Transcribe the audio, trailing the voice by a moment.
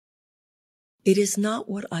It is not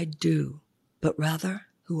what I do, but rather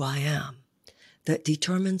who I am, that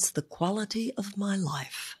determines the quality of my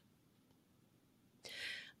life.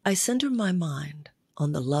 I center my mind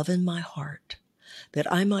on the love in my heart,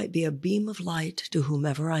 that I might be a beam of light to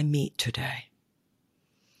whomever I meet today.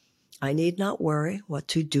 I need not worry what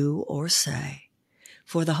to do or say,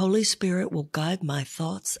 for the Holy Spirit will guide my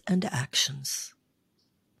thoughts and actions.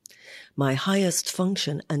 My highest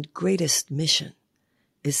function and greatest mission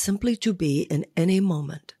is simply to be in any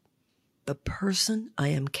moment the person I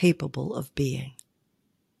am capable of being.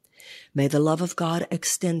 May the love of God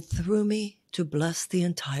extend through me to bless the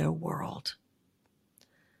entire world.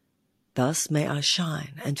 Thus may I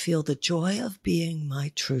shine and feel the joy of being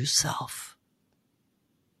my true self.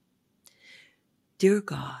 Dear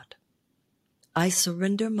God, I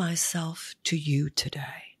surrender myself to you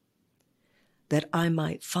today, that I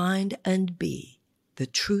might find and be the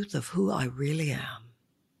truth of who I really am.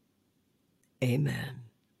 Amen.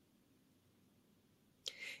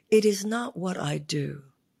 It is not what I do,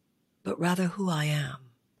 but rather who I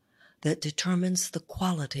am, that determines the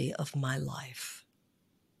quality of my life.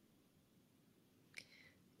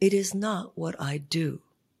 It is not what I do,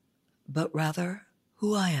 but rather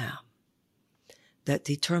who I am, that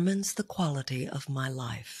determines the quality of my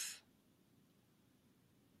life.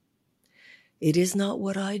 It is not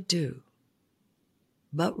what I do,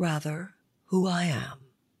 but rather who I am,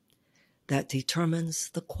 that determines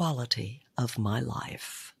the quality of my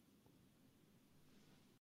life.